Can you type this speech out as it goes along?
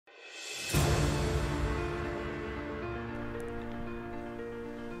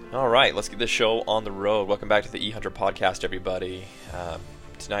All right, let's get this show on the road. Welcome back to the eHunter podcast, everybody.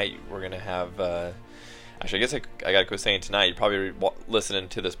 Tonight we're going to have... actually, I guess I got to quit saying tonight. You're probably listening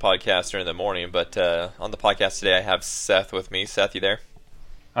to this podcast during the morning, but on the podcast today I have Seth with me. Seth, you there?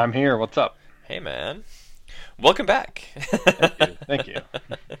 I'm here. What's up? Hey, man. Welcome back. Thank you.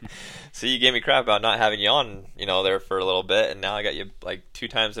 So you gave me crap about not having you on, there for a little bit, and now I got you like 2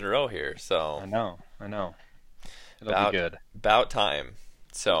 times in a row here. So I know. It'll be good. About time.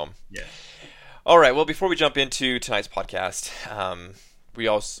 So, yes. All right. Well, before we jump into tonight's podcast, we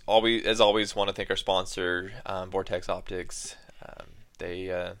also as always, want to thank our sponsor, Vortex Optics. They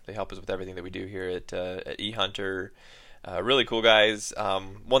help us with everything that we do here at eHunter. Really cool guys.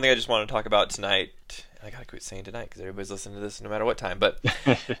 One thing I just want to talk about tonight, and I gotta quit saying tonight because everybody's listening to this no matter what time, but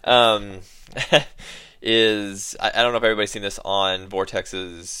is I don't know if everybody's seen this on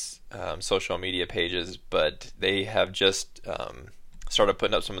Vortex's social media pages, but they have just started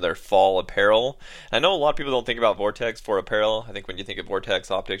putting up some of their fall apparel. I know a lot of people don't think about Vortex for apparel. I think when you think of Vortex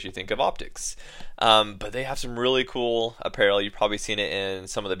Optics, you think of optics. But they have some really cool apparel. You've probably seen it in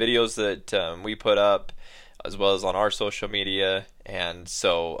some of the videos that we put up, as well as on our social media. And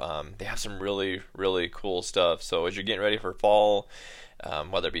so they have some really, really cool stuff. So as you're getting ready for fall,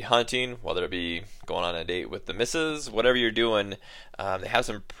 whether it be hunting, whether it be going on a date with the missus, whatever you're doing, they have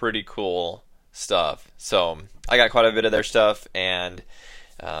some pretty cool stuff. So I got quite a bit of their stuff, and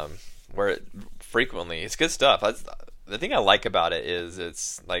frequently it's good stuff. The thing I like about it is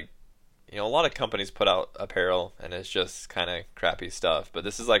it's like, a lot of companies put out apparel and it's just kind of crappy stuff, but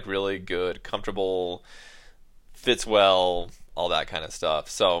this is like really good, comfortable, fits well, all that kind of stuff.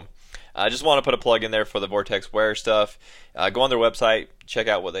 So I just want to put a plug in there for the Vortex Wear stuff. Go on their website, check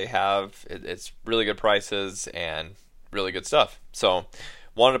out what they have. It's really good prices and really good stuff. So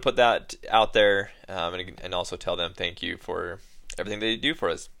wanted to put that out there, and also tell them thank you for everything they do for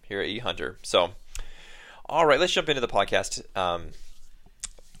us here at eHunter. So, all right, let's jump into the podcast.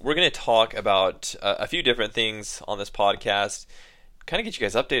 We're going to talk about a few different things on this podcast, kind of get you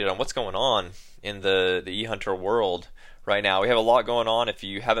guys updated on what's going on in the eHunter world right now. We have a lot going on. If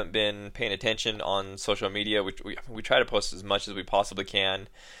you haven't been paying attention on social media, we try to post as much as we possibly can.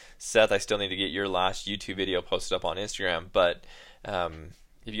 Seth, I still need to get your last YouTube video posted up on Instagram, but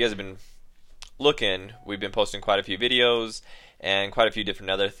if you guys have been looking, we've been posting quite a few videos and quite a few different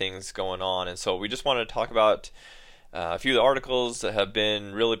other things going on. And so we just wanted to talk about a few of the articles that have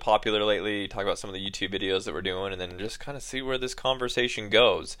been really popular lately, talk about some of the YouTube videos that we're doing, and then just kind of see where this conversation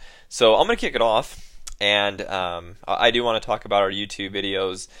goes. So I'm going to kick it off, and I do want to talk about our YouTube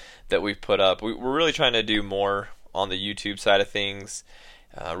videos that we've put up. We're really trying to do more on the YouTube side of things.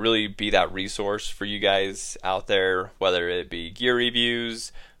 Really be that resource for you guys out there, whether it be gear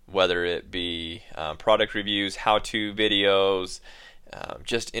reviews, whether it be product reviews, how-to videos,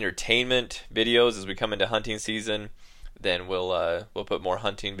 just entertainment videos as we come into hunting season. Then we'll put more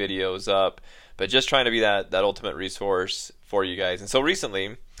hunting videos up, but just trying to be that ultimate resource for you guys. And so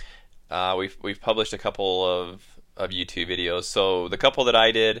recently, we've published a couple of YouTube videos. So the couple that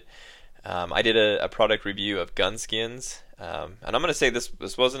I did a product review of gun skins. And I'm going to say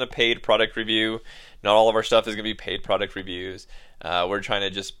this wasn't a paid product review. Not all of our stuff is going to be paid product reviews. We're trying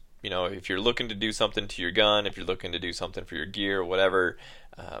to just, if you're looking to do something to your gun, if you're looking to do something for your gear, whatever,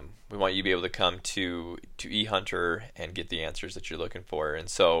 we want you to be able to come to eHunter and get the answers that you're looking for. And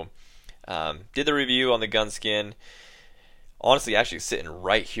so did the review on the gun skin. Honestly, actually sitting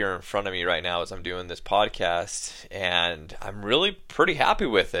right here in front of me right now as I'm doing this podcast, and I'm really pretty happy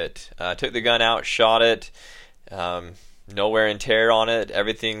with it. Took the gun out, shot it, no wear and tear on it.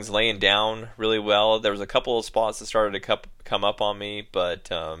 Everything's laying down really well. There was a couple of spots that started to come up on me, but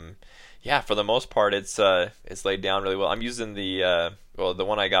yeah, for the most part, it's laid down really well. I'm using the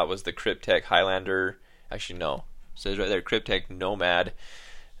one I got was the Kryptek Highlander. Actually, no, it says right there Kryptek Nomad.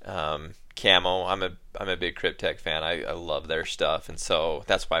 Camo. I'm a big Kryptek fan. I love their stuff, and so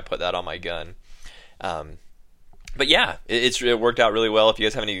that's why I put that on my gun. But yeah, it worked out really well. If you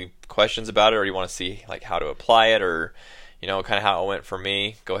guys have any questions about it, or you want to see like how to apply it, or kind of how it went for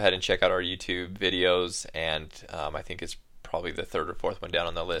me, go ahead and check out our YouTube videos. And I think it's probably the 3rd or 4th one down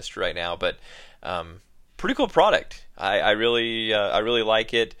on the list right now. But pretty cool product. I really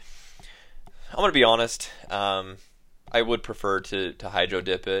like it. I'm gonna be honest. I would prefer to hydro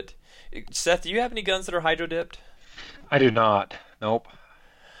dip it. Seth, do you have any guns that are hydro dipped? I do not. Nope.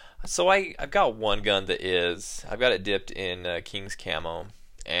 So I've got one gun that is. I've got it dipped in King's Camo,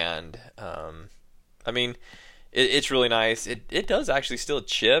 and I mean, it's really nice. It does actually still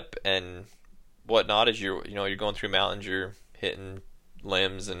chip and whatnot as you're going through mountains, you're hitting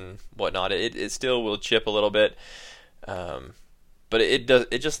limbs and whatnot. It still will chip a little bit. but it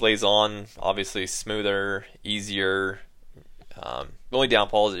just lays on obviously smoother, easier. The only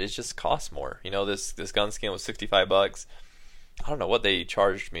downfall is it just costs more. This gun skin was $65. I don't know what they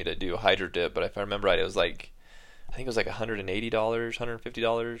charged me to do a hydro dip, but if I remember right, it was like I think it was like $180,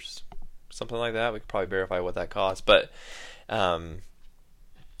 $150, something like that. We could probably verify what that cost. But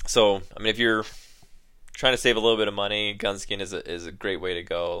so I mean, if you're trying to save a little bit of money, Gunskin is a great way to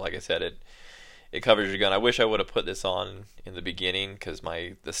go. Like I said, it covers your gun. I wish I would have put this on in the beginning because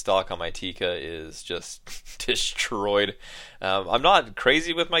the stock on my Tikka is just destroyed. I'm not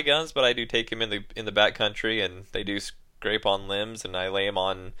crazy with my guns, but I do take them in the backcountry, and they do scrape on limbs, and I lay them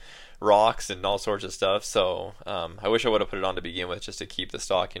on rocks and all sorts of stuff. So I wish I would have put it on to begin with just to keep the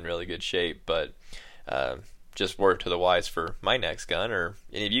stock in really good shape. But just word to the wise for my next gun, or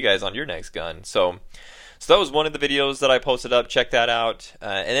any of you guys on your next gun. So that was one of the videos that I posted up. Check that out.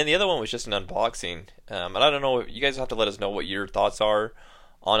 And then the other one was just an unboxing. And I don't know, you guys have to let us know what your thoughts are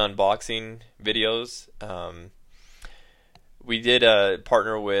on unboxing videos. We did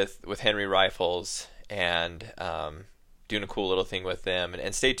partner with Henry Rifles, and doing a cool little thing with them.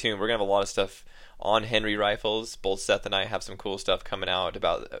 And stay tuned. We're going to have a lot of stuff on Henry Rifles. Both Seth and I have some cool stuff coming out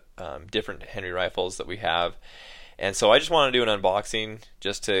about different Henry Rifles that we have. And so I just want to do an unboxing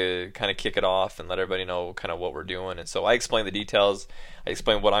just to kind of kick it off and let everybody know kind of what we're doing. And so I explain the details. I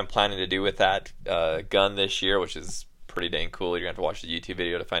explain what I'm planning to do with that gun this year, which is pretty dang cool. You're going to have to watch the YouTube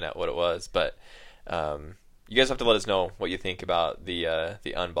video to find out what it was. But you guys have to let us know what you think about the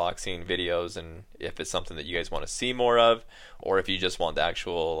unboxing videos, and if it's something that you guys want to see more of, or if you just want the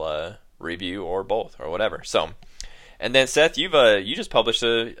actual review, or both, or whatever. So, and then Seth, you just published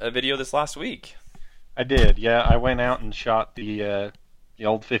a video this last week. I did, yeah. I went out and shot the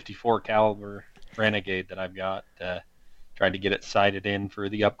old 54 caliber Renegade that I've got. Tried to get it sighted in for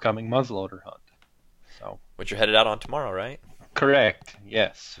the upcoming muzzleloader hunt. So, which you're headed out on tomorrow, right? Correct.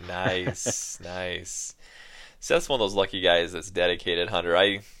 Yes. Nice, nice. Seth's one of those lucky guys that's dedicated hunter.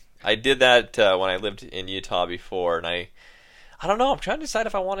 I did that when I lived in Utah before, and I don't know. I'm trying to decide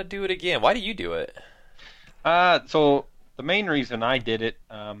if I want to do it again. Why do you do it? So the main reason I did it,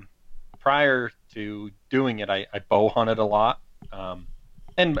 prior to doing it, I bow hunted a lot,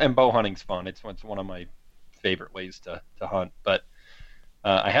 and bow hunting's fun. It's one of my favorite ways to hunt. But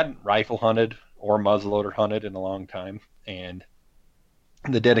I hadn't rifle hunted or muzzleloader hunted in a long time, and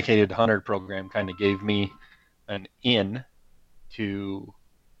the dedicated hunter program kind of gave me an in to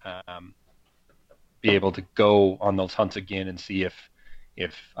be able to go on those hunts again and see if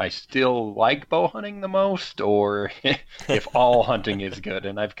I still like bow hunting the most, or if all hunting is good.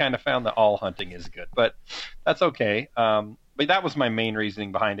 And I've kind of found that all hunting is good, but that's okay. But that was my main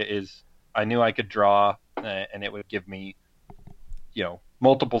reasoning behind it, is I knew I could draw, and it would give me,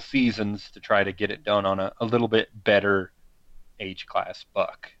 multiple seasons to try to get it done on a little bit better age class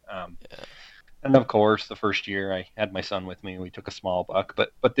buck. And of course, the first year I had my son with me, we took a small buck.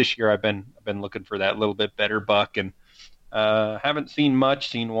 But this year I've been looking for that little bit better buck, and haven't seen much.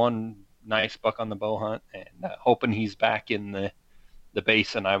 Seen one nice buck on the bow hunt, and hoping he's back in the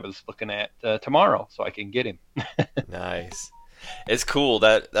basin I was looking at tomorrow, so I can get him. Nice. It's cool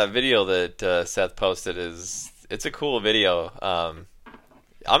that video that Seth posted it's a cool video.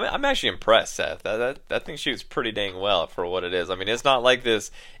 I'm actually impressed, Seth. That thing shoots pretty dang well for what it is. I mean, it's not like this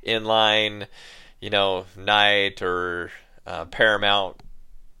inline, Knight or Paramount,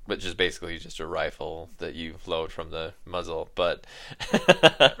 which is basically just a rifle that you load from the muzzle. But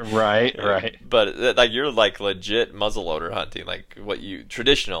right. But like you're like legit muzzleloader hunting, like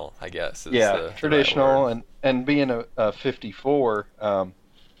traditional, I guess. Is traditional, the right and being a 54,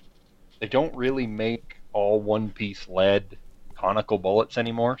 they don't really make all one-piece lead conical bullets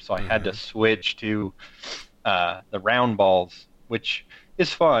anymore, so I had to switch to the round balls, which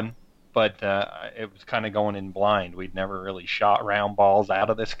is fun, but it was kind of going in blind. We'd never really shot round balls out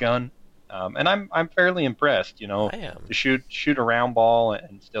of this gun, and I'm fairly impressed. I am. To shoot a round ball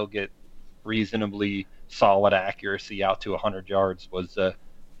and still get reasonably solid accuracy out to 100 yards was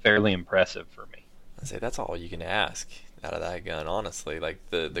fairly impressive for me. I say that's all you can ask out of that gun, honestly. Like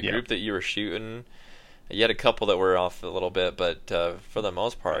the group that you were shooting. You had a couple that were off a little bit, but for the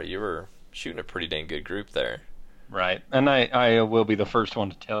most part, you were shooting a pretty dang good group there. Right, and I will be the first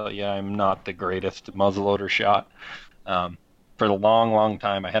one to tell you I'm not the greatest muzzleloader shot. For a long, long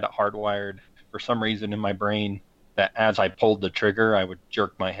time, I had it hardwired for some reason in my brain that as I pulled the trigger, I would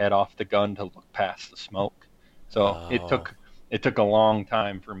jerk my head off the gun to look past the smoke. So it took a long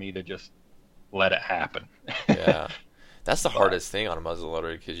time for me to just let it happen. Yeah. That's the hardest thing on a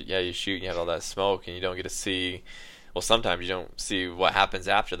muzzleloader, because you shoot and you have all that smoke and you don't get to see. Well, sometimes you don't see what happens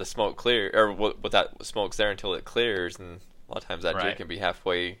after the smoke clear, or what that smoke's there until it clears. And A lot of times that deer Right. can be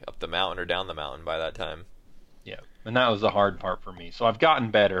halfway up the mountain or down the mountain by that time. Yeah, and that was the hard part for me. So I've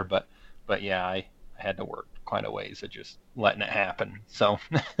gotten better, but yeah, I had to work quite a ways at just letting it happen. So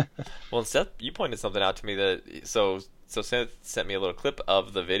Well, and Seth, you pointed something out to me that so Seth sent me a little clip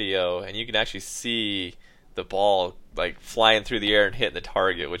of the video, and you can actually see the ball like flying through the air and hitting the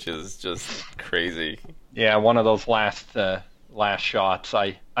target, which is just crazy. yeah, one of those last shots,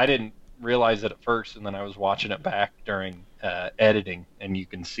 I didn't realize it at first, and then I was watching it back during editing, and you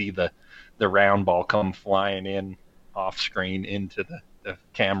can see the round ball come flying in off screen into the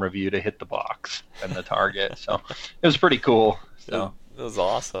camera view to hit the box and the target. So it was pretty cool. So It was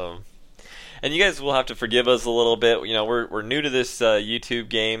awesome. And you guys will have to forgive us a little bit. You know, we're new to this YouTube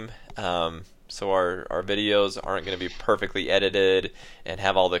game, so our videos aren't going to be perfectly edited and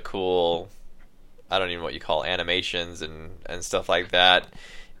have all the cool, I don't even know what you call animations and stuff like that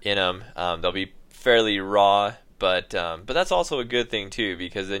in them. They'll be fairly raw, but that's also a good thing too,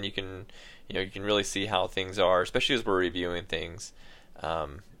 because then you can really see how things are, especially as we're reviewing things.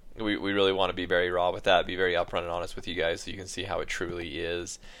 We really want to be very raw with that, be very upfront and honest with you guys, so you can see how it truly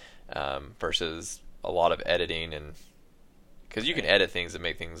is, versus a lot of editing, and because you can edit things and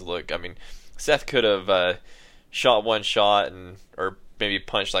make things look. I mean, Seth could have shot one shot or maybe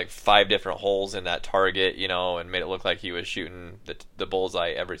punched like 5 different holes in that target, and made it look like he was shooting the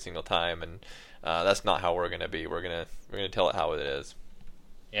bullseye every single time, and that's not how we're gonna be. We're gonna tell it how it is.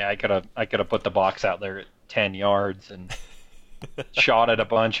 yeah, I could have put the box out there at 10 yards and shot it a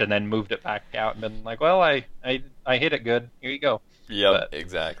bunch and then moved it back out and been like, well, I hit it good. Here you go. Yep, But,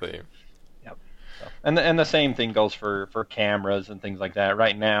 exactly. yep. So, and the same thing goes for cameras and things like that.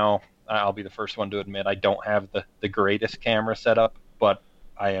 Right now, I'll be the first one to admit I don't have the greatest camera setup, but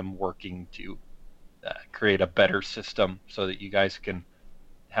I am working to create a better system so that you guys can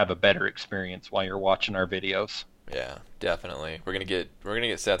have a better experience while you're watching our videos. Yeah, definitely. We're gonna get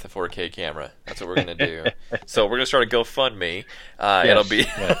Seth a 4K camera. That's what we're gonna do. So we're gonna start a GoFundMe. It'll be.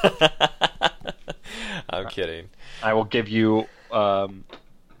 Yes. I'm kidding. I will give you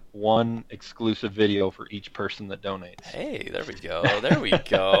one exclusive video for each person that donates. Hey, there we go. There we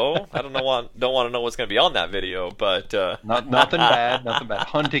go. I don't want to know what's gonna be on that video, but Nothing bad, nothing bad.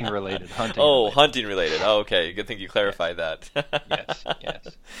 Hunting related. Hunting related. Oh, okay. Good thing you clarified that.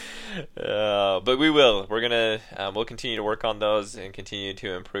 Yes. But we will. We'll continue to work on those and continue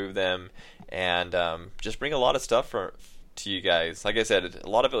to improve them, and just bring a lot of stuff to you guys. Like I said, a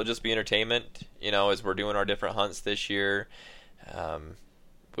lot of it will just be entertainment. As we're doing our different hunts this year,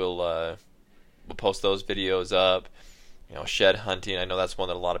 we'll post those videos up. Shed hunting. I know that's one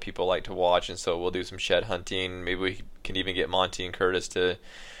that a lot of people like to watch, and so we'll do some shed hunting. Maybe we can even get Monty and Curtis to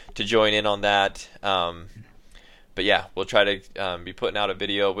join in on that. But yeah, we'll try to be putting out a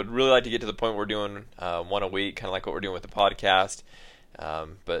video. Would really like to get to the point where we're doing one a week, kind of like what we're doing with the podcast.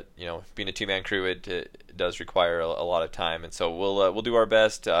 But being a 2-man crew, it does require a lot of time, and so we'll do our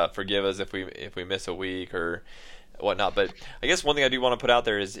best. Forgive us if we miss a week or whatnot. But I guess one thing I do want to put out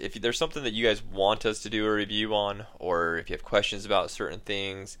there is if there's something that you guys want us to do a review on, or if you have questions about certain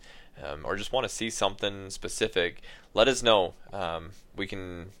things, or just want to see something specific, let us know. We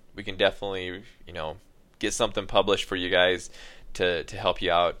can definitely get something published for you guys to help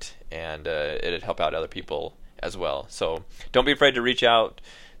you out, and it'd help out other people as well. So don't be afraid to reach out.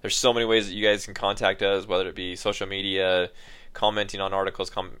 There's so many ways that you guys can contact us, whether it be social media, commenting on articles,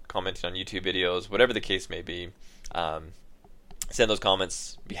 commenting on YouTube videos, whatever the case may be. Send those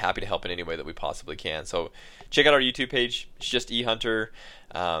comments. Be happy to help in any way that we possibly can. So check out our YouTube page. It's just eHunter.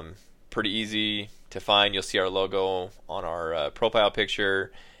 Pretty easy to find. You'll see our logo on our profile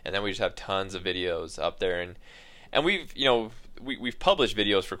picture, and then we just have tons of videos up there. And we've published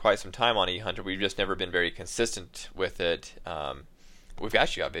videos for quite some time on eHunter. We've just never been very consistent with it. We've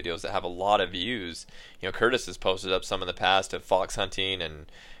actually got videos that have a lot of views. Curtis has posted up some in the past of fox hunting and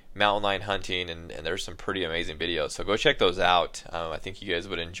mountain lion hunting, and there's some pretty amazing videos. So go check those out. I think you guys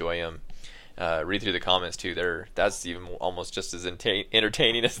would enjoy them. Read through the comments too. That's even almost just as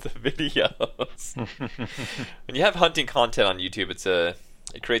entertaining as the videos. When you have hunting content on YouTube,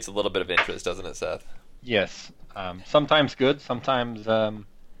 it creates a little bit of interest, doesn't it, Seth? Yes. Sometimes good. Sometimes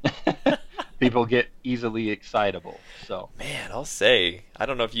people get easily excitable. So man, I'll say, I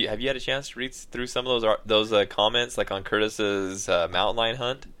don't know if you had a chance to read through some of those comments, like on Curtis's mountain lion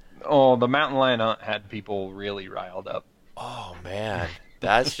hunt. Oh, the mountain lion hunt had people really riled up. Oh man,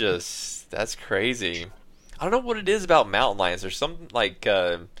 that's crazy. I don't know what it is about mountain lions. There's some I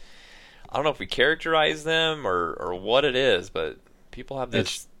don't know if we characterize them or what it is, but people have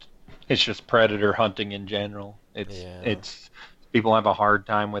this. It's just predator hunting in general. It's people have a hard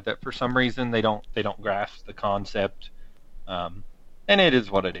time with it for some reason. They don't grasp the concept. And it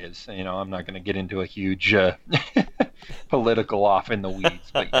is what it is. I'm not going to get into a huge political off in the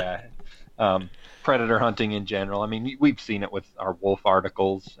weeds, but yeah, um, predator hunting in general. I mean, we've seen it with our wolf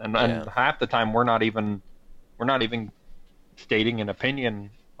articles, and Yeah. half the time we're not even stating an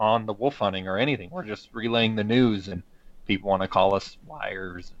opinion on the wolf hunting or anything. We're just relaying the news, and people want to call us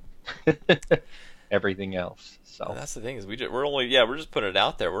liars and everything else. And So, that's the thing is we're just putting it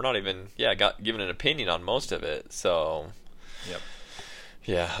out there. We're not even got giving an opinion on most of it. So yep.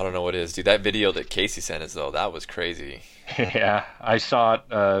 yeah, I don't know what it is, dude. That video that Casey sent us though, that was crazy. Yeah, I saw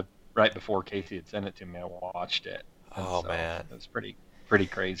it right before Casey had sent it to me. I watched it, and Oh so man. it was pretty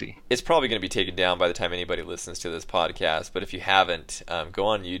crazy. It's probably going to be taken down by the time anybody listens to this podcast. But if you haven't, go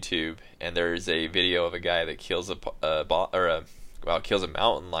on YouTube and there's a video of a guy that kills kills a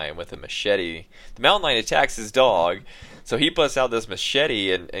mountain lion with a machete. The mountain lion attacks his dog, so he busts out this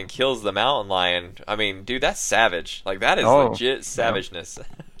machete and kills the mountain lion. I mean, dude, that's savage. Like that is legit savageness.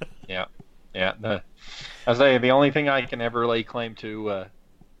 Yeah, yeah. I say the only thing I can ever lay claim to,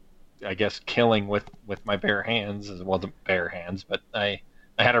 I guess, killing with my bare hands. It wasn't bare hands, but I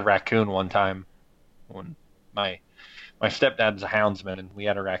had a raccoon one time when my stepdad's a houndsman, and we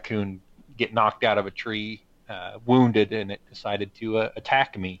had a raccoon get knocked out of a tree, wounded, and it decided to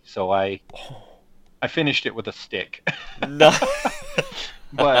attack me. So I finished it with a stick. No.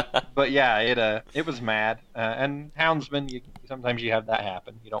 But yeah, it was mad. And houndsmen, sometimes you have that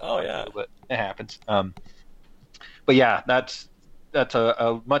happen. You don't Oh want yeah. to, but it happens. But yeah, that's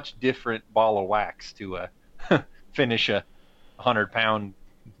a much different ball of wax to finish a 100-pound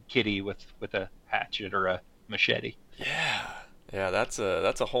kitty with a hatchet or a machete. Yeah. Yeah, that's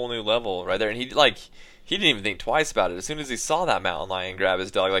a whole new level right there. And he didn't even think twice about it. As soon as he saw that mountain lion grab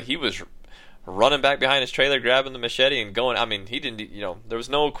his dog, like he was running back behind his trailer, grabbing the machete and going. I mean, he didn't. There was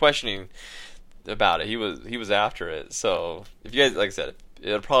no questioning about it. He was after it. So if you guys, like I said,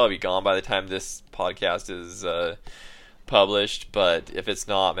 it'll probably be gone by the time this podcast is published. But if it's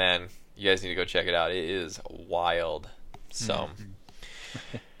not, man, you guys need to go check it out. It is wild. So.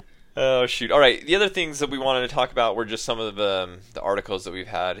 Oh shoot! All right. The other things that we wanted to talk about were just some of the articles that we've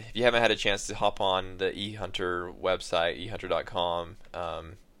had. If you haven't had a chance to hop on the eHunter website, ehunter.com,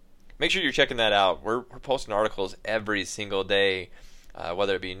 make sure you're checking that out. We're posting articles every single day,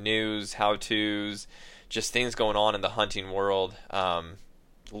 whether it be news, how-tos, just things going on in the hunting world.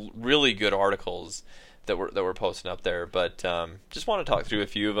 Really good articles that we're posting up there. But just want to talk through a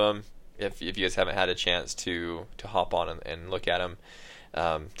few of them. If you guys haven't had a chance to hop on and look at them.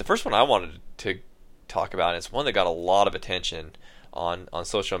 The first one I wanted to talk about, and it's one that got a lot of attention on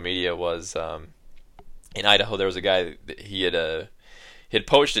social media, was in Idaho. There was a guy that he had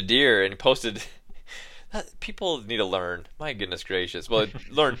poached a deer, and he posted. People need to learn. My goodness gracious! Well,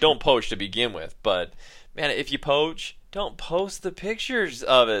 don't poach to begin with, but man, if you poach, don't post the pictures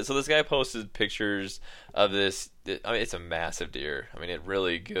of it. So this guy posted pictures of this. I mean, it's a massive deer. I mean, a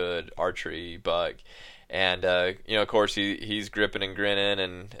really good archery buck. And of course, he's gripping and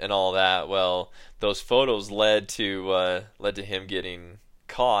grinning and all that. Well, those photos led to him getting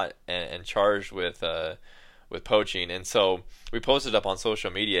caught and charged with poaching. And so we posted up on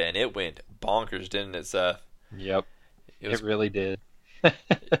social media, and it went bonkers, didn't it, Seth? Yep, it really did.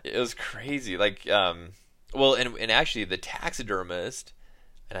 It was crazy. Like, well, and actually, the taxidermist.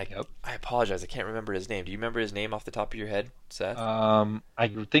 And I apologize, I can't remember his name. Do you remember his name off the top of your head, Seth? I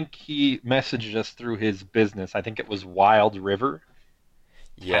think he messaged us through his business. I think it was Wild River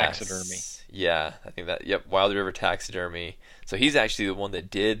Taxidermy. Yeah, I think that. Yep, Wild River Taxidermy. So he's actually the one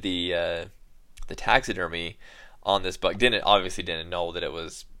that did the taxidermy on this buck. Obviously didn't know that it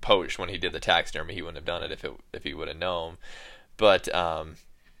was poached when he did the taxidermy. He wouldn't have done it if he would have known. But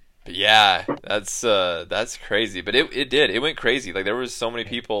yeah, that's crazy. But it went crazy. Like there was so many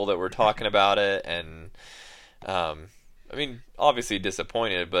people that were talking about it, and I mean, obviously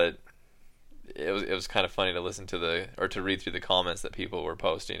disappointed, but it was kind of funny to listen to to read through the comments that people were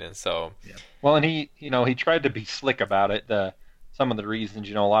posting, and so. Yeah. Well, and he tried to be slick about it. Some of the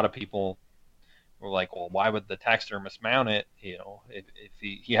reasons, a lot of people were like, well, why would the taxidermist mount it? If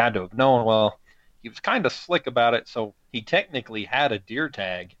he had to have known. Well, he was kind of slick about it. So he technically had a deer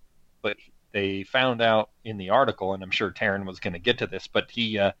tag, but they found out in the article, and I'm sure Taryn was going to get to this, but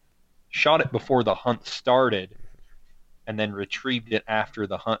he shot it before the hunt started and then retrieved it after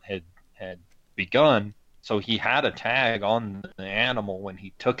the hunt had begun. So he had a tag on the animal when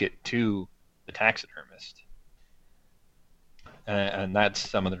he took it to the taxidermist. And that's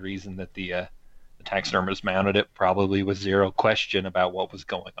some of the reason that the taxidermist mounted it, probably with zero question about what was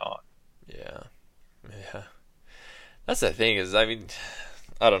going on. Yeah. That's the thing is, I mean,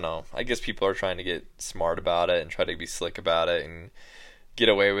 I don't know. I guess people are trying to get smart about it and try to be slick about it and get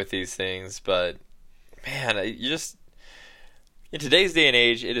away with these things. But man, you just in today's day and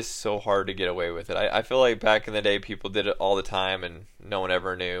age, it is so hard to get away with it. I feel like back in the day, people did it all the time and no one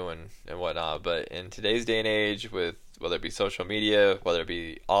ever knew and whatnot. But in today's day and age, with whether it be social media, whether it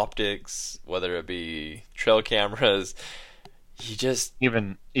be optics, whether it be trail cameras, you just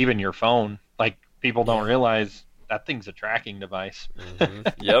Even your phone, like people don't yeah. realize that thing's a tracking device.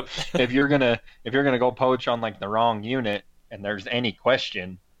 Yep. If you're gonna go poach on like the wrong unit and there's any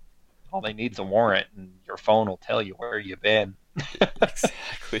question, all they need's a warrant and your phone will tell you where you've been.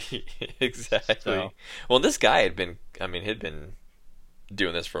 Exactly. Exactly. So Well, this guy had been, I mean, he'd been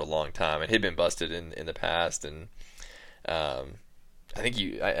doing this for a long time and he'd been busted in the past. And um, I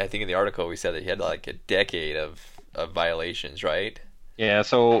think in the article we said that he had like a decade of violations, right? yeah,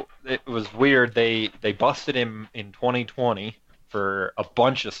 so it was weird. They busted him in 2020 for a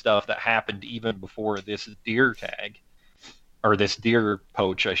bunch of stuff that happened even before this deer tag, or this deer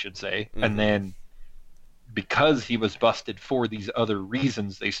poach, I should say. And Mm-hmm. then because he was busted for these other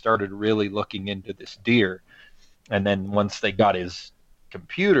reasons, they started really looking into this deer. And then once they got his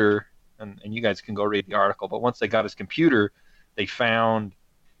computer, and you guys can go read the article, but once they got his computer, they found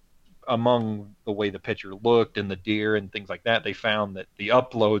among the way the picture looked and the deer and things like that, they found that the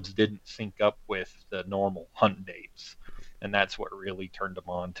uploads didn't sync up with the normal hunt dates. And that's what really turned him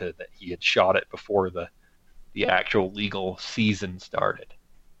on to that he had shot it before the actual legal season started.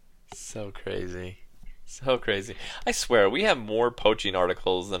 So crazy. So crazy. I swear, we have more poaching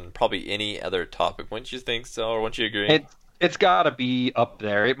articles than probably any other topic. Wouldn't you think so? Or wouldn't you agree? It's got to be up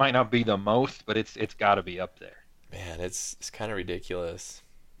there. It might not be the most, but it's got to be up there. Man, it's kind of ridiculous.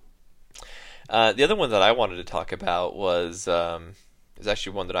 The other one that I wanted to talk about was is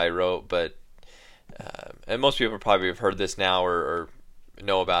actually one that I wrote, but and most people probably have heard this now or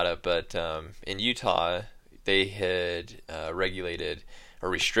know about it. But in Utah, they had regulated or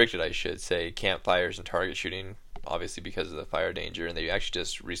restricted, I should say, campfires and target shooting, obviously because of the fire danger, and they actually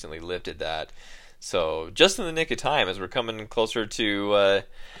just recently lifted that. So just in the nick of time, as we're coming closer to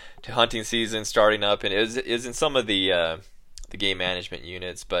hunting season starting up, and it is in some of the game management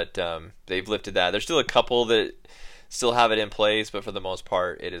units, but they've lifted that. There's still a couple that still have it in place, but for the most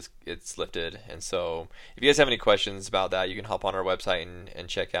part, it's lifted. And so, if you guys have any questions about that, you can hop on our website and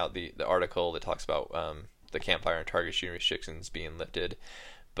check out the article that talks about the campfire and target shooting restrictions being lifted.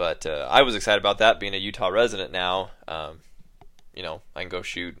 But I was excited about that, being a Utah resident now. I can go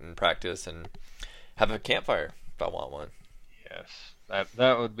shoot and practice and have a campfire if I want one. Yes,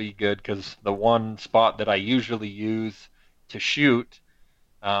 that would be good because the one spot that I usually use to shoot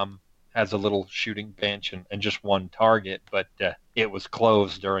um, has a little shooting bench and just one target, but it was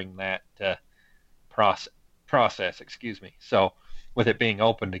closed during that process. Process, excuse me. So with it being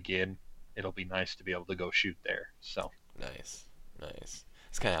opened again, it'll be nice to be able to go shoot there. So Nice, nice.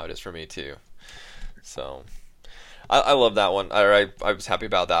 It's kind of how it is for me too. So I love that one. I was happy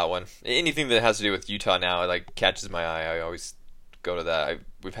about that one. Anything that has to do with Utah now, like catches my eye. I always go to that.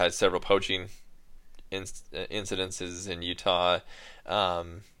 We've had several poaching incidences in Utah.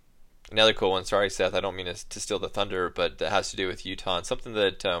 Um, Another cool one. Sorry, Seth. I don't mean to steal the thunder, but that has to do with Utah and something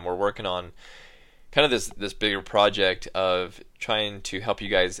that we're working on. Kind of this bigger project of trying to help you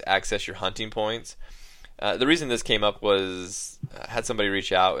guys access your hunting points. The reason this came up was had somebody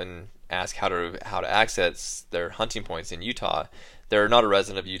reach out and ask how to access their hunting points in Utah. They're not a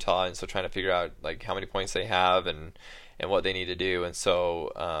resident of Utah, and so trying to figure out like how many points they have and what they need to do. And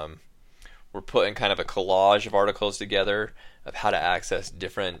so we're putting kind of a collage of articles together of how to access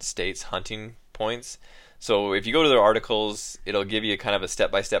different states' hunting points. So if you go to their articles, it'll give you kind of a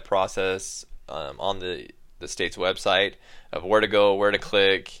step-by-step process on the state's website of where to go, where to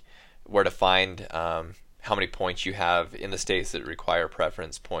click, where to find how many points you have in the states that require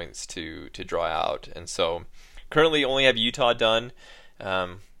preference points to draw out. And so currently only have Utah done.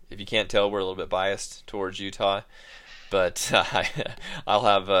 If you can't tell, we're a little bit biased towards Utah. But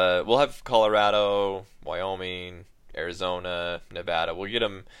we'll have Colorado, Wyoming, Arizona, Nevada. We'll get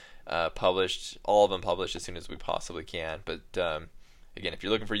them published, all of them published as soon as we possibly can. But again, if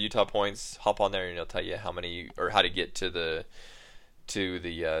you're looking for Utah points, hop on there and it'll tell you how many or how to get to the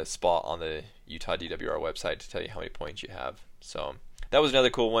spot on the Utah DWR website to tell you how many points you have. So that was another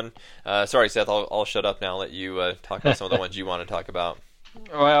cool one. Sorry, Seth, I'll shut up now and let you talk about some of the ones you want to talk about.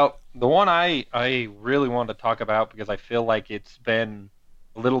 well, the one I really wanted to talk about because I feel like it's been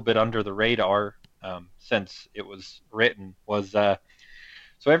a little bit under the radar since it was written was so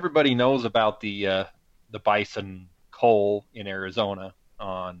everybody knows about the bison coal in Arizona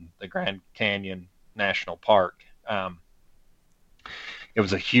on the Grand Canyon National Park. it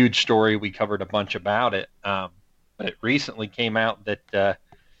was a huge story. We covered a bunch about it. But it recently came out that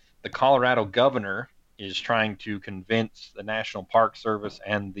the Colorado governor is trying to convince the National Park Service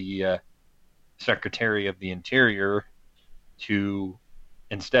and the Secretary of the Interior to,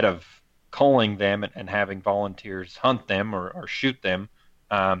 instead of culling them and having volunteers hunt them or shoot them,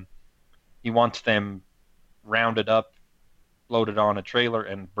 um, he wants them rounded up, loaded on a trailer,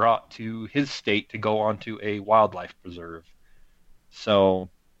 and brought to his state to go onto a wildlife preserve. So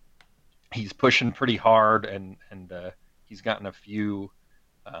he's pushing pretty hard, and he's gotten a few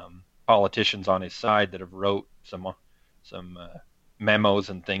politicians on his side that have wrote some memos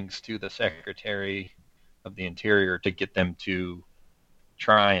and things to the Secretary of the Interior to get them to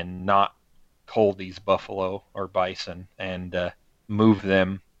try and not cull these buffalo or bison and move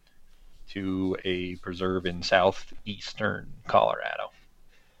them to a preserve in southeastern Colorado.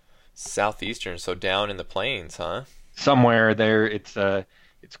 Southeastern, so down in the plains, huh? Somewhere there, it's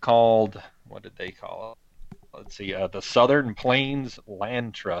called, what did they call it? Let's see, the Southern Plains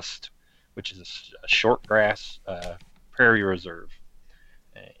Land Trust, which is a short grass prairie reserve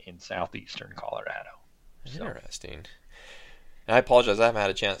in southeastern Colorado. So, Interesting. And I apologize, I haven't had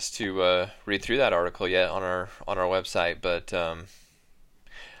a chance to read through that article yet on our website, but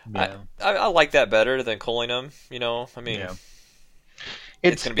yeah, I like that better than culling them. I mean, yeah.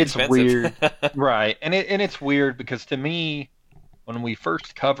 it's going to be It's expensive. weird, right? And it's weird because to me, when we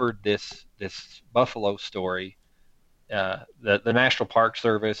first covered this buffalo story, the National Park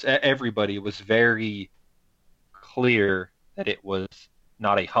Service, everybody was very clear that it was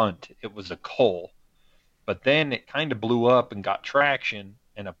not a hunt; it was a cull. But then it kind of blew up and got traction,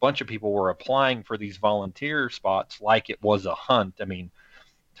 and a bunch of people were applying for these volunteer spots like it was a hunt. I mean,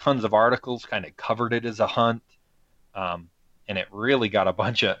 tons of articles kind of covered it as a hunt, um, and it really got a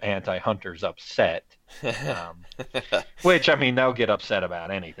bunch of anti-hunters upset. Um, which, I mean, they'll get upset about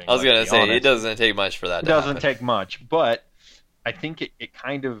anything. I was Let's going to be say, it honest. doesn't take much for that It to doesn't happen. take much, but I think it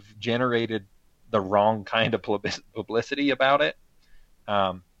kind of generated the wrong kind of publicity about it.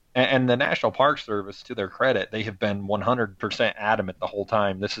 Um, and the National Park Service, to their credit, they have been 100% adamant the whole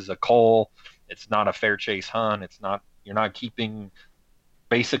time. This is a cull. It's not a fair chase hunt. It's not. You're not keeping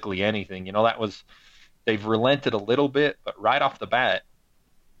basically anything. They've relented a little bit, but right off the bat,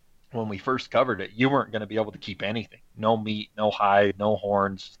 when we first covered it, you weren't going to be able to keep anything. No meat, no hide, no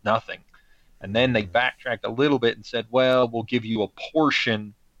horns, nothing. And then they backtracked a little bit and said, well, we'll give you a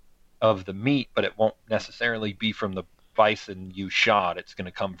portion of the meat, but it won't necessarily be from the bison you shot. It's going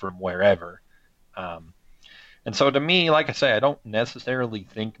to come from wherever. Um, and so to me, like I say, I don't necessarily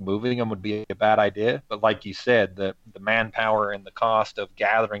think moving them would be a bad idea. But like you said, the manpower and the cost of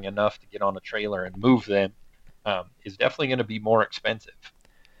gathering enough to get on a trailer and move them is definitely going to be more expensive.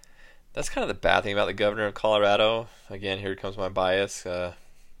 That's kind of the bad thing about the governor of Colorado. Again, here comes my bias.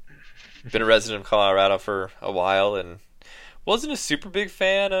 Been a resident of Colorado for a while and wasn't a super big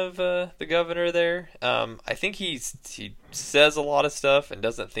fan of the governor there. I think he says a lot of stuff and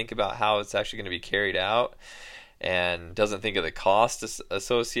doesn't think about how it's actually going to be carried out, and doesn't think of the cost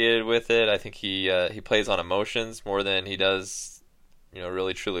associated with it. I think he plays on emotions more than he does,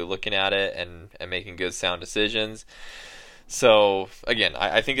 really truly looking at it and making good sound decisions. So again,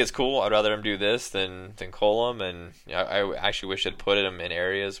 I think it's cool. I'd rather him do this than cull them, and I actually wish I'd put him in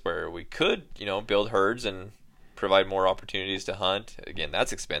areas where we could, build herds and provide more opportunities to hunt. Again,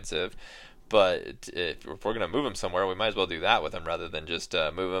 that's expensive, but if we're gonna move him somewhere, we might as well do that with him rather than just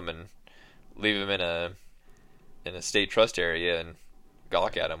move him and leave him in a state trust area and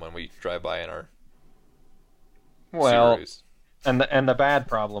gawk at him when we drive by in our Well, Subarus. and the bad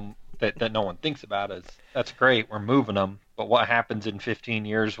problem that no one thinks about is that's great, we're moving them, but what happens in 15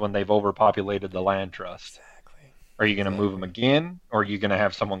 years when they've overpopulated the land trust? Exactly. Are you going to move them again, or are you going to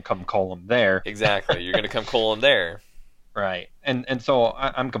have someone come call them there? Exactly. You're gonna come cull him there. Right. And so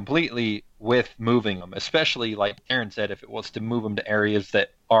I'm completely with moving them, especially like Aaron said, if it was to move them to areas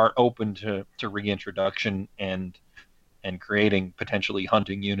that are open to reintroduction and creating potentially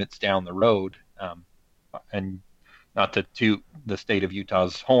hunting units down the road. And not to toot the state of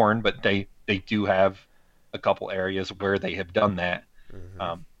Utah's horn, but they do have a couple areas where they have done that. Hmm.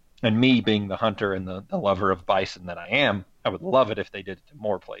 Um, and me being the hunter and the lover of bison that I am, I would love it if they did it to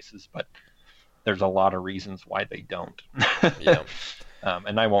more places, but there's a lot of reasons why they don't. Yeah.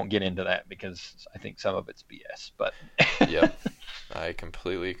 And I won't get into that because I think some of it's BS. But Yep. I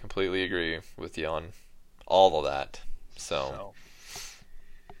completely agree with you on all of that. So so,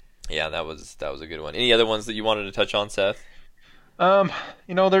 yeah, that was a good one. Any other ones that you wanted to touch on, Seth? um,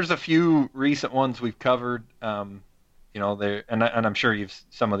 there's a few recent ones we've covered. There, and I'm sure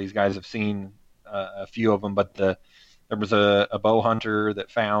some of these guys have seen a few of them, but the there was a bow hunter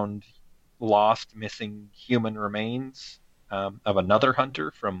that found lost, missing human remains of another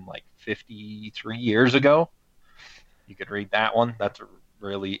hunter from like 53 years ago. You could read that one. That's a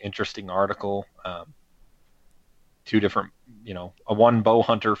really interesting article. Two different, a one bow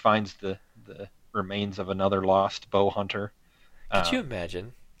hunter finds the remains of another lost bow hunter. Could you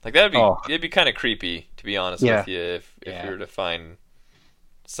imagine? Like that'd be Oh, it'd be kind of creepy, to be honest yeah, with you, if you yeah, were to find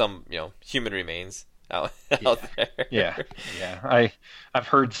some human remains out yeah, out there. yeah, yeah. I've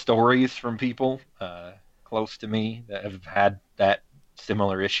heard stories from people close to me that have had that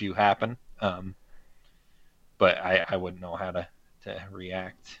similar issue happen. But I wouldn't know how to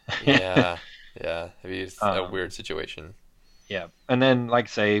react. Yeah, yeah, it'd be a um, weird situation. yeah, and then like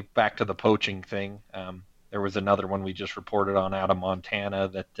say back to the poaching thing. There was another one we just reported on out of Montana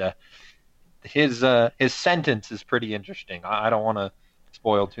that his sentence is pretty interesting. I don't want to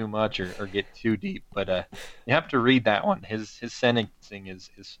spoil too much or get too deep, but you have to read that one. His sentencing is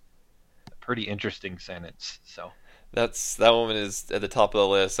a pretty interesting sentence. So That one is at the top of the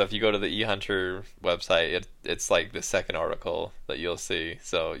list. So if you go to the eHunter website, it's like the second article that you'll see.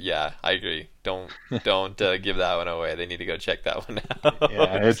 So yeah, I agree. Don't give that one away. They need to go check that one yeah,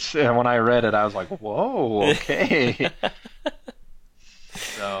 out. it's when I read it, I was like, whoa, okay.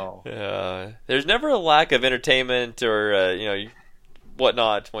 So Yeah, there's never a lack of entertainment or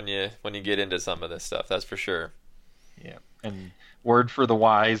whatnot when you get into some of this stuff. That's for sure. yeah, and word for the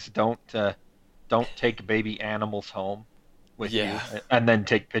wise: don't take baby animals home with you, Yeah, and then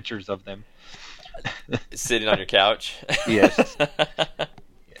take pictures of them. sitting on your couch. Yes.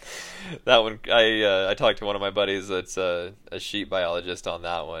 That one, I talked to one of my buddies that's a sheep biologist on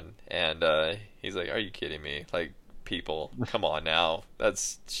that one, and he's like, "Are you kidding me? Like, people, come on now,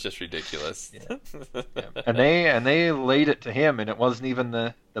 that's just ridiculous." Yeah. Yeah. And they laid it to him, and it wasn't even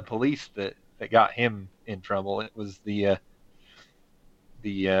the police that got him in trouble. It was the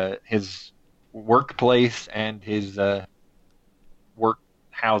his workplace and his work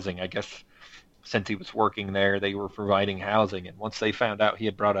housing. I guess since he was working there, they were providing housing, and once they found out he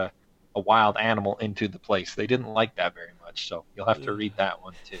had brought a wild animal into the place, they didn't like that very much. So you'll have to read that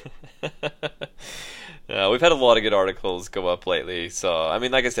one too. Yeah, we've had a lot of good articles go up lately. So, I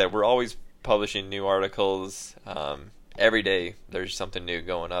mean, like I said, we're always publishing new articles. Every day there's something new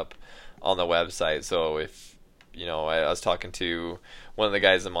going up on the website. So, if, I was talking to one of the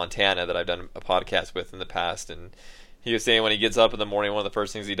guys in Montana that I've done a podcast with in the past, and he was saying when he gets up in the morning, one of the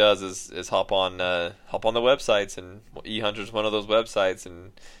first things he does is hop on the websites, and eHunter's one of those websites,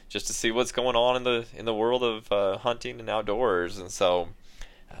 and just to see what's going on in the world of hunting and outdoors. And so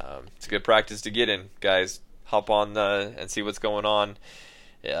it's a good practice to get in, guys. Hop on and see what's going on.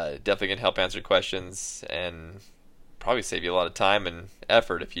 Yeah, definitely can help answer questions and probably save you a lot of time and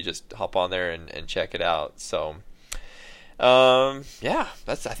effort if you just hop on there and check it out. So yeah,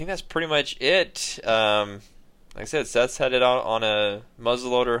 I think that's pretty much it. Like I said, Seth's headed out on a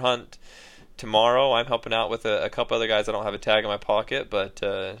muzzleloader hunt tomorrow. I'm helping out with a couple other guys. I don't have a tag in my pocket, but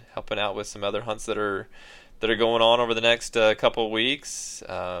helping out with some other hunts that are going on over the next couple of weeks.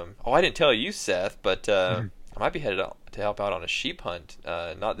 I didn't tell you, Seth, but I might be headed out to help out on a sheep hunt.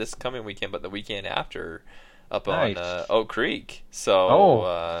 Not this coming weekend, but the weekend after, up on Nice. Oak Creek. So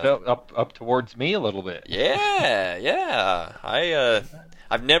So up towards me a little bit. yeah.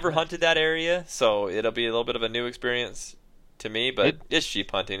 I've never hunted that area, so it'll be a little bit of a new experience to me. But It, it's sheep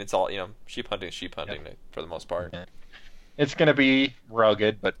hunting. It's all sheep hunting, yep. for the most part. Yeah. It's going to be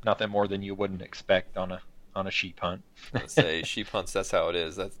rugged, but nothing more than you wouldn't expect on a sheep hunt. Let's say sheep hunts. That's how it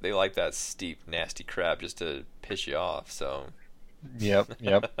is. They like that steep, nasty crap just to piss you off. So Yep,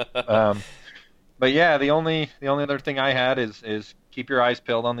 yep. But yeah, the only other thing I had is keep your eyes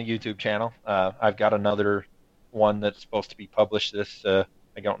peeled on the YouTube channel. I've got another one that's supposed to be published this.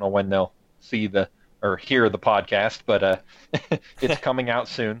 I don't know when they'll see or hear the podcast, but it's coming out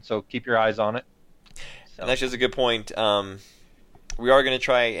soon. So keep your eyes on it. and So that's just a good point. We are going to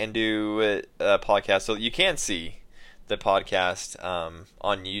try and do a podcast so that you can see the podcast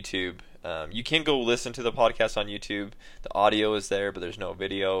on YouTube. You can go listen to the podcast on YouTube. The audio is there, but there's no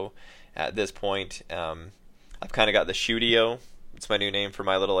video at this point. I've kind of got the Shoodio. It's my new name for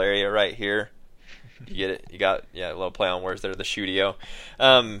my little area right here. You get it? You got, yeah, a little play on words there, the Shoodio.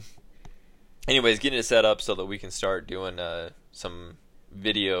 Anyways, getting it set up so that we can start doing some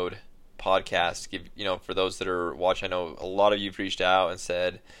videoed podcasts. For those that are watching, I know a lot of you've reached out and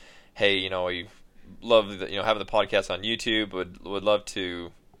said, hey, you love having the podcast on YouTube, would love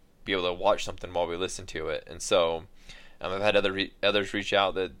to be able to watch something while we listen to it. And so I've had others reach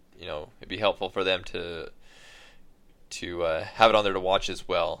out that it'd be helpful for them to have it on there to watch as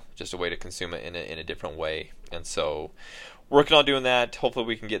well, just a way to consume it in a different way. And so working on doing that. Hopefully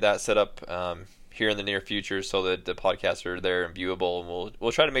we can get that set up here in the near future so that the podcasts are there and viewable, and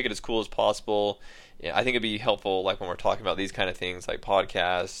we'll try to make it as cool as possible. Yeah, I think it'd be helpful, like when we're talking about these kind of things, like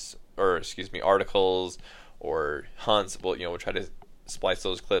podcasts, or excuse me, articles or hunts. We'll try to splice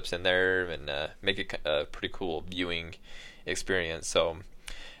those clips in there and make it a pretty cool viewing experience. So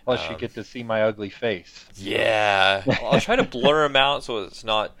plus you get to see my ugly face. Yeah, I'll try to blur them out so it's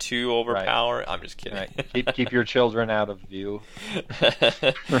not too overpowering. Right. I'm just kidding. Right. Keep your children out of view.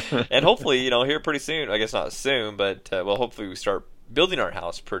 And hopefully, here pretty soon. I guess not soon, but hopefully we start building our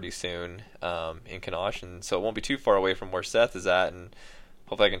house pretty soon in Kanosh, and so it won't be too far away from where Seth is at, and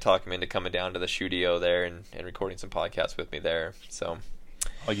hopefully I can talk him into coming down to the studio there and recording some podcasts with me there. So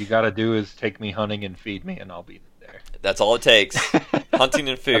all you got to do is take me hunting and feed me, and I'll be there. That's all it takes. Hunting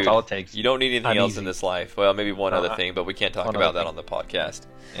and food. That's all it takes. You don't need anything else in this life. Well, maybe one other thing, but we can't talk about that on the podcast.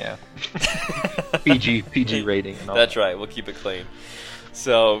 Yeah. PG rating and all That's right. We'll keep it clean.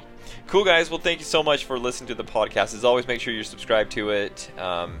 So, cool, guys. Well, thank you so much for listening to the podcast. As always, make sure you're subscribed to it.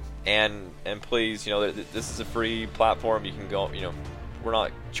 And please, this is a free platform. You can go, we're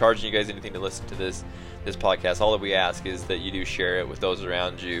not charging you guys anything to listen to this podcast. All that we ask is that you do share it with those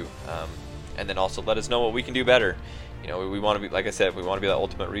around you. And then also let us know what we can do better. We want to be, like I said, we want to be that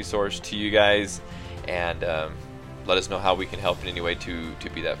ultimate resource to you guys, and let us know how we can help in any way to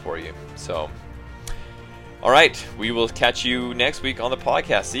be that for you. So, all right, we will catch you next week on the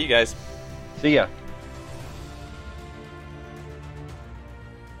podcast. See you guys. See ya.